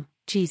womb,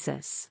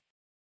 Jesus.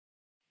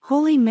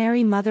 Holy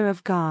Mary, Mother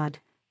of God,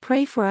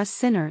 pray for us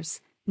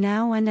sinners,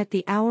 now and at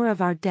the hour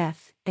of our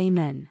death.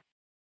 Amen.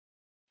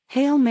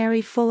 Hail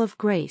Mary, full of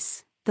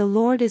grace, the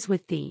Lord is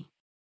with thee.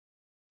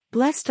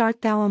 Blessed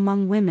art thou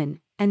among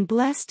women, and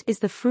blessed is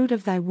the fruit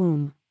of thy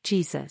womb,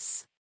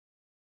 Jesus.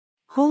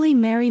 Holy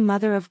Mary,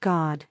 Mother of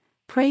God,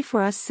 pray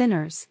for us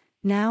sinners,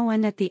 now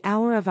and at the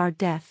hour of our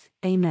death.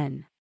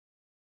 Amen.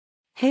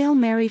 Hail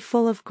Mary,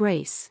 full of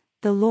grace,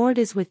 the Lord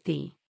is with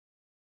thee.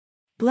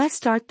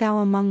 Blessed art thou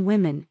among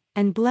women,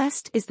 and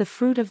blessed is the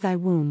fruit of thy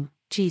womb,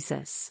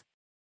 Jesus.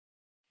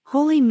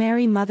 Holy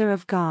Mary, Mother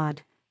of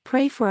God,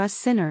 pray for us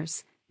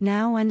sinners,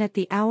 now and at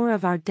the hour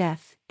of our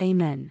death.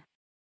 Amen.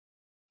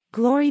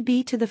 Glory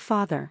be to the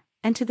Father,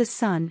 and to the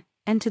Son,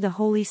 and to the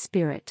Holy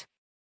Spirit.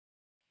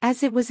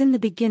 As it was in the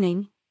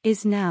beginning,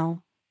 is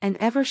now, and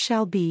ever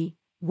shall be,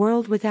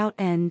 world without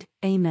end.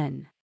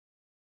 Amen.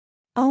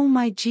 O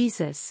my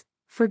Jesus,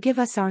 forgive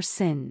us our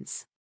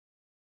sins.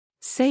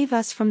 Save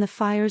us from the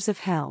fires of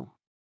hell.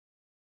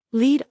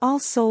 Lead all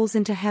souls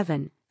into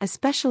heaven,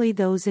 especially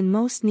those in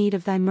most need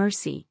of thy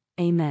mercy.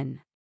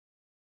 Amen.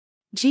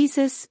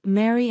 Jesus,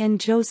 Mary and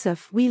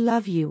Joseph, we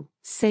love you,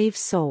 save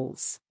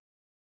souls.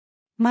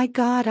 My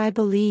God, I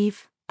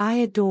believe, I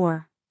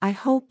adore, I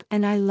hope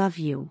and I love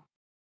you.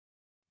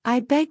 I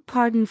beg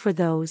pardon for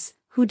those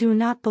who do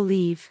not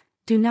believe,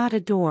 do not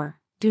adore,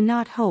 do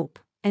not hope,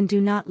 and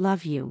do not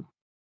love you.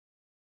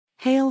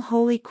 Hail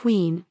Holy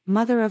Queen,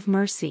 Mother of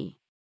Mercy.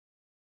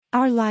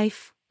 Our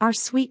life, our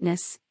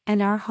sweetness,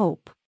 and our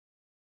hope.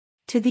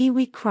 To thee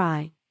we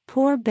cry,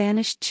 poor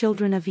banished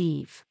children of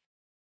Eve.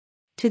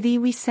 To thee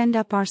we send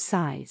up our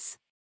sighs,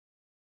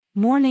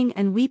 mourning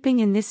and weeping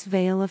in this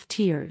vale of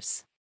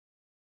tears.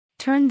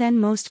 Turn then,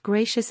 most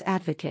gracious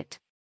Advocate,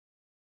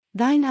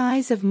 thine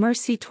eyes of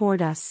mercy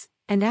toward us,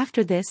 and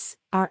after this,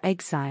 our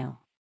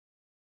exile,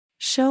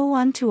 show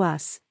unto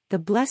us the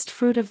blessed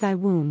fruit of thy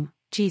womb,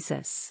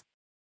 Jesus.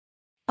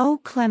 O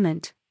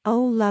clement,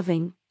 O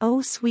loving,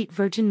 O sweet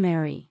Virgin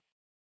Mary,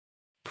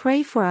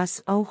 pray for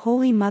us, O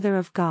Holy Mother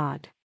of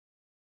God,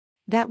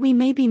 that we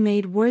may be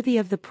made worthy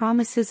of the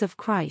promises of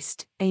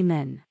Christ.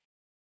 Amen.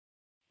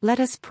 Let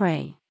us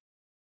pray.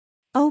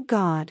 O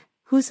God,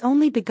 whose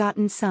only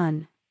begotten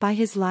Son, by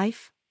his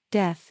life,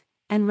 death,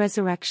 and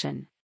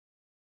resurrection,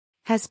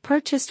 has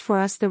purchased for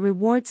us the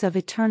rewards of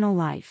eternal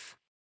life.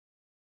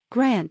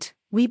 Grant,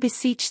 we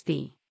beseech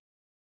thee,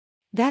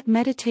 that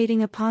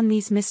meditating upon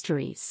these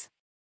mysteries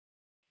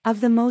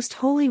of the most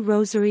holy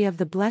Rosary of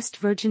the Blessed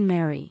Virgin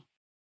Mary,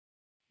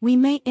 we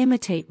may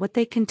imitate what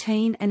they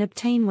contain and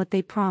obtain what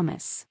they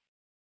promise.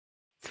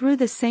 Through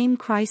the same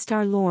Christ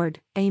our Lord.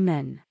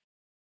 Amen.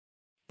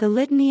 The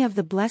Litany of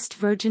the Blessed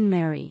Virgin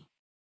Mary.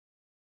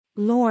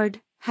 Lord,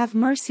 have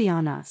mercy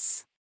on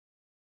us.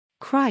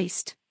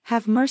 Christ,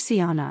 have mercy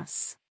on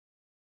us.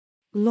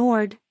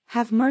 Lord,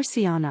 have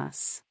mercy on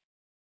us.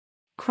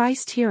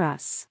 Christ, hear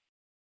us.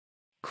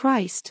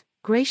 Christ,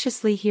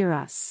 graciously hear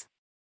us.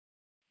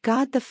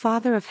 God the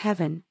Father of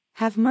heaven,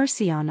 have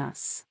mercy on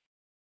us.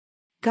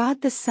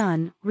 God the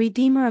Son,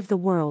 Redeemer of the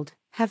world,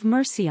 have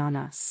mercy on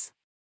us.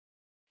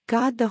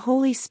 God the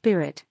Holy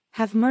Spirit,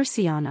 have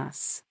mercy on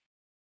us.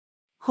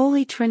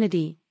 Holy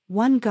Trinity,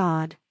 one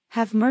God,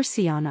 have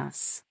mercy on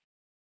us.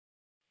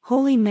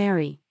 Holy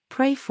Mary,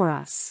 pray for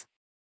us.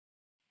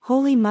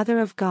 Holy Mother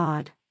of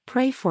God,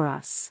 pray for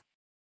us.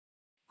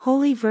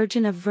 Holy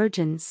Virgin of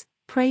Virgins,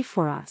 pray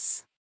for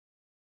us.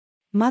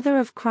 Mother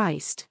of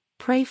Christ,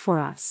 pray for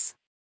us.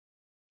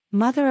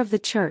 Mother of the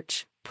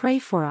Church, pray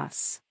for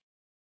us.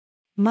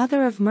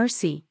 Mother of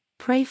Mercy,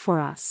 pray for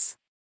us.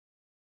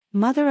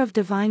 Mother of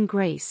Divine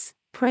Grace,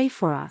 pray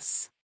for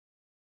us.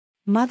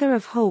 Mother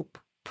of Hope,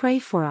 pray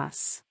for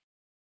us.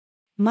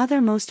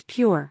 Mother most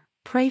pure,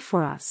 pray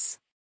for us.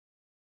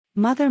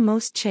 Mother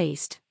most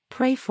chaste,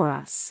 pray for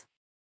us.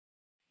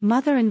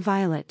 Mother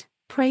inviolate,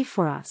 pray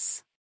for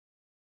us.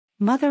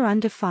 Mother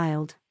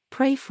undefiled,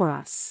 pray for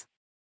us.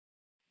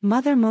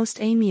 Mother most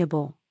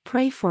amiable,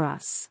 pray for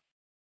us.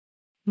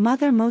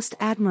 Mother most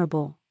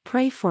admirable,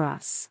 pray for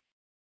us.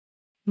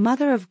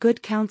 Mother of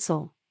good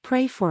counsel,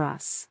 pray for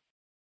us.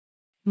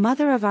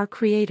 Mother of our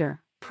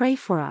Creator, pray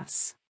for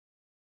us.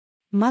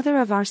 Mother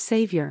of our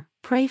Savior,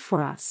 pray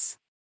for us.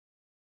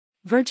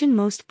 Virgin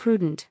most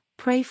prudent,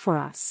 pray for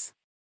us.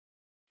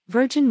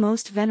 Virgin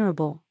most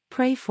venerable,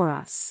 pray for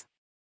us.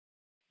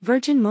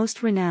 Virgin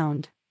most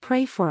renowned,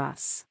 pray for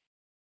us.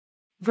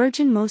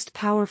 Virgin most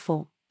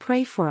powerful,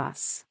 pray for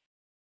us.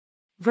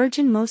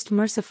 Virgin most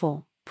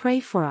merciful, pray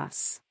for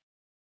us.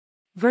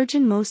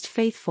 Virgin most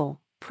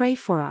faithful, pray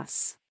for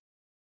us.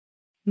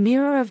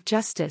 Mirror of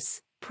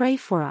justice, pray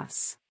for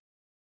us.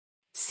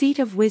 Seat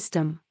of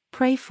wisdom,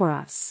 pray for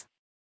us.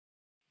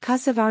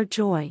 Cause of our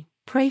joy,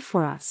 pray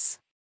for us.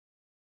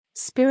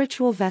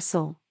 Spiritual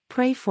vessel,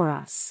 pray for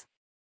us.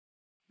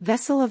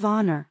 Vessel of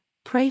honor,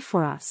 pray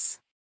for us.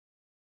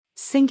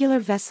 Singular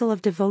vessel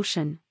of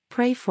devotion,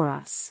 pray for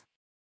us.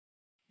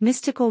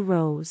 Mystical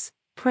rose,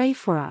 pray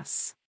for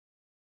us.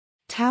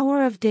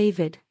 Tower of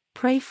David,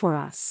 pray for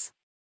us.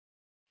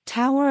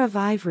 Tower of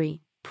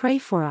ivory, pray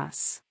for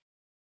us.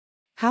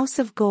 House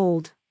of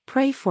gold,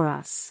 pray for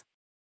us.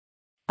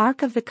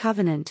 Ark of the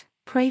Covenant,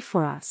 pray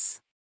for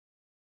us.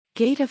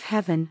 Gate of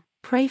heaven,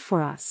 pray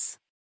for us.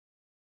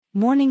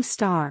 Morning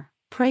star,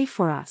 pray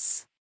for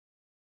us.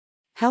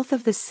 Health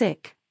of the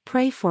sick,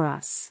 pray for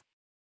us.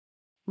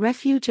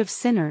 Refuge of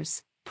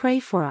sinners, pray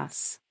for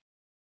us.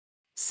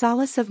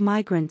 Solace of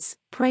migrants,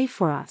 pray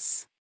for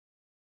us.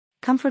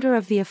 Comforter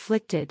of the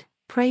afflicted,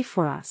 pray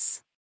for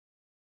us.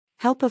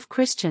 Help of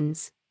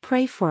Christians,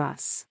 pray for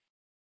us.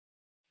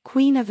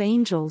 Queen of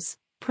angels,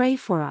 pray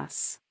for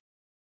us.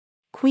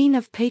 Queen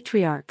of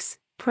patriarchs,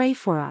 pray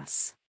for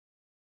us.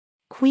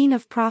 Queen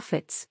of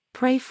prophets,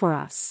 pray for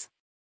us.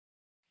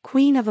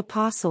 Queen of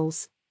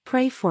apostles,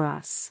 pray for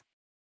us.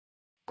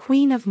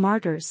 Queen of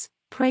martyrs,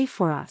 pray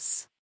for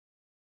us.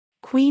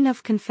 Queen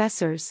of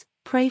confessors,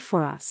 pray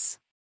for us.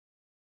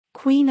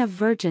 Queen of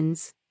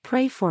virgins,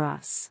 pray for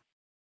us.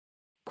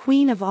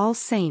 Queen of all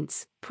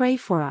saints, pray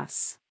for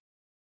us.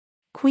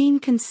 Queen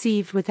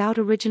conceived without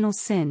original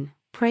sin,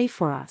 pray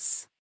for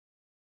us.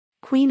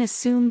 Queen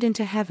assumed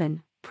into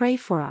heaven, pray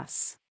for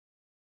us.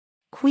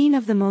 Queen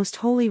of the Most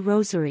Holy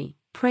Rosary,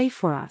 pray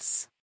for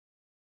us.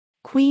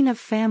 Queen of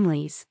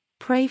families,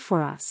 pray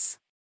for us.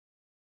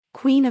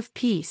 Queen of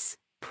peace,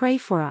 pray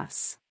for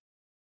us.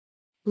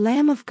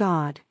 Lamb of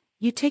God,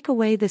 you take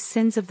away the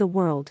sins of the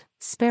world,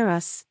 spare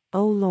us,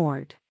 O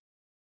Lord.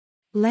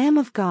 Lamb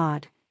of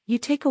God, you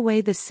take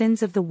away the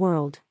sins of the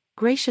world,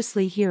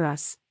 graciously hear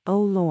us, O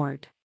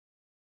Lord.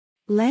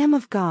 Lamb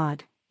of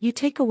God, you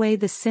take away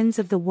the sins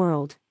of the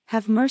world,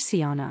 have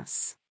mercy on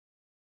us.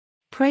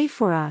 Pray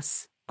for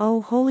us,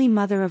 O Holy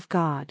Mother of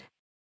God,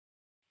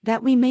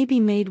 that we may be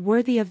made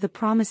worthy of the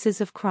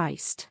promises of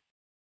Christ.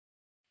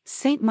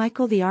 Saint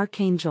Michael the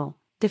Archangel,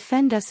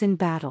 defend us in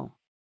battle.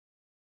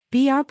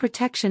 Be our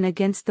protection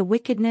against the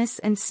wickedness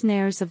and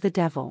snares of the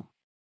devil.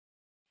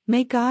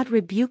 May God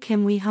rebuke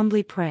him, we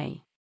humbly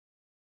pray.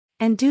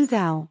 And do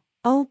thou,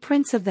 O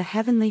Prince of the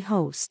heavenly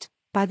host,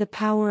 by the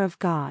power of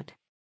God,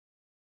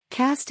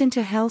 cast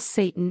into hell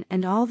Satan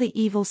and all the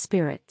evil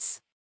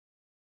spirits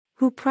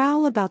who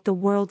prowl about the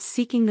world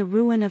seeking the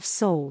ruin of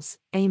souls.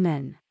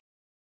 Amen.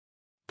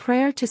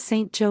 Prayer to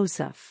Saint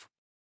Joseph.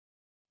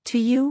 To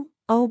you,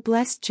 O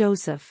blessed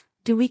Joseph,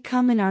 do we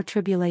come in our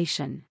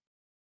tribulation.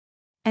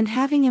 and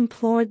having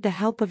implored the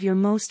help of your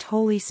most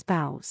holy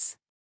spouse,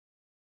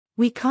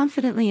 we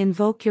confidently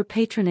invoke your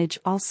patronage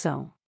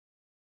also.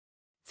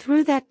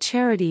 Through that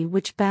charity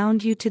which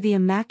bound you to the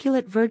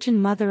Immaculate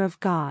Virgin Mother of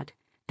God,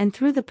 and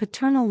through the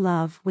paternal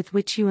love with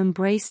which you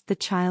embraced the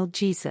child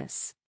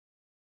Jesus,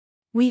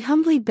 we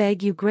humbly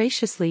beg you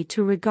graciously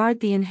to regard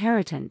the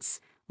inheritance,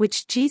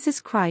 which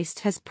Jesus Christ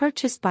has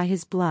purchased by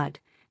his blood,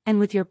 and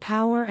with your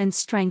power and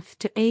strength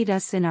to aid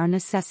us in our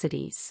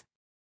necessities.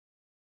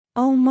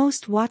 O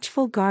most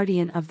watchful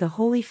guardian of the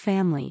Holy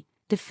Family,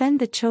 defend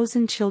the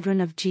chosen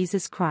children of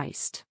Jesus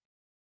Christ.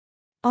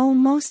 O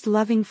most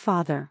loving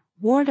Father,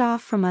 ward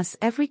off from us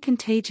every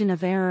contagion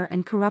of error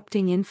and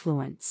corrupting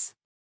influence.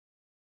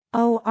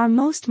 O our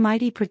most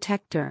mighty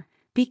Protector,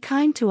 be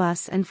kind to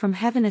us and from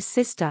heaven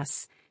assist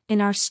us in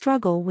our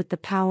struggle with the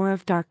power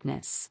of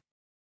darkness.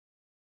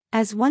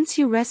 As once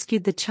you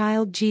rescued the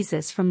child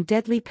Jesus from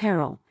deadly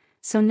peril,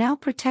 so now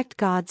protect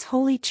God's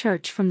holy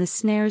Church from the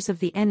snares of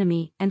the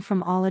enemy and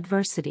from all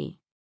adversity.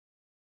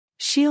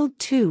 Shield,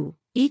 too,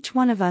 each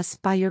one of us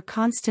by your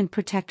constant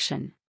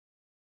protection,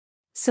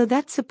 so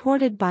that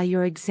supported by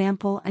your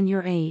example and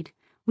your aid,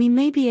 we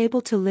may be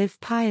able to live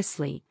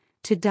piously,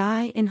 to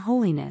die in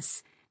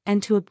holiness,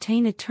 and to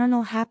obtain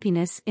eternal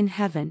happiness in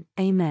heaven.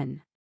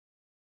 Amen.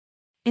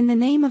 In the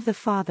name of the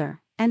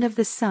Father, and of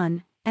the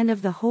Son, and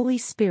of the Holy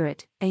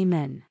Spirit.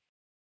 Amen.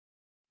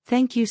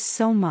 Thank you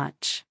so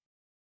much.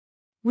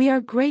 We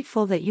are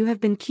grateful that you have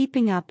been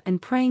keeping up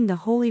and praying the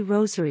Holy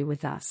Rosary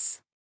with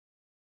us.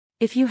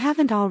 If you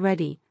haven't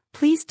already,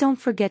 please don't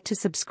forget to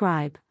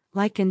subscribe,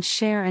 like and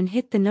share and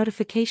hit the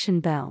notification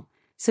bell,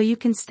 so you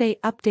can stay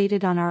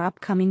updated on our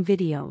upcoming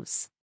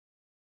videos.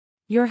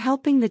 You're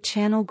helping the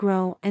channel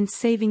grow and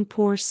saving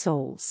poor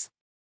souls.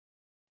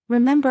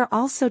 Remember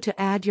also to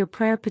add your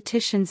prayer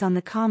petitions on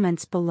the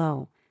comments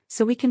below,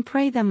 so we can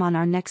pray them on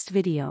our next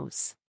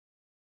videos.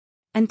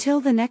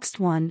 Until the next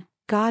one,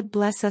 God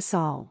bless us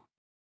all.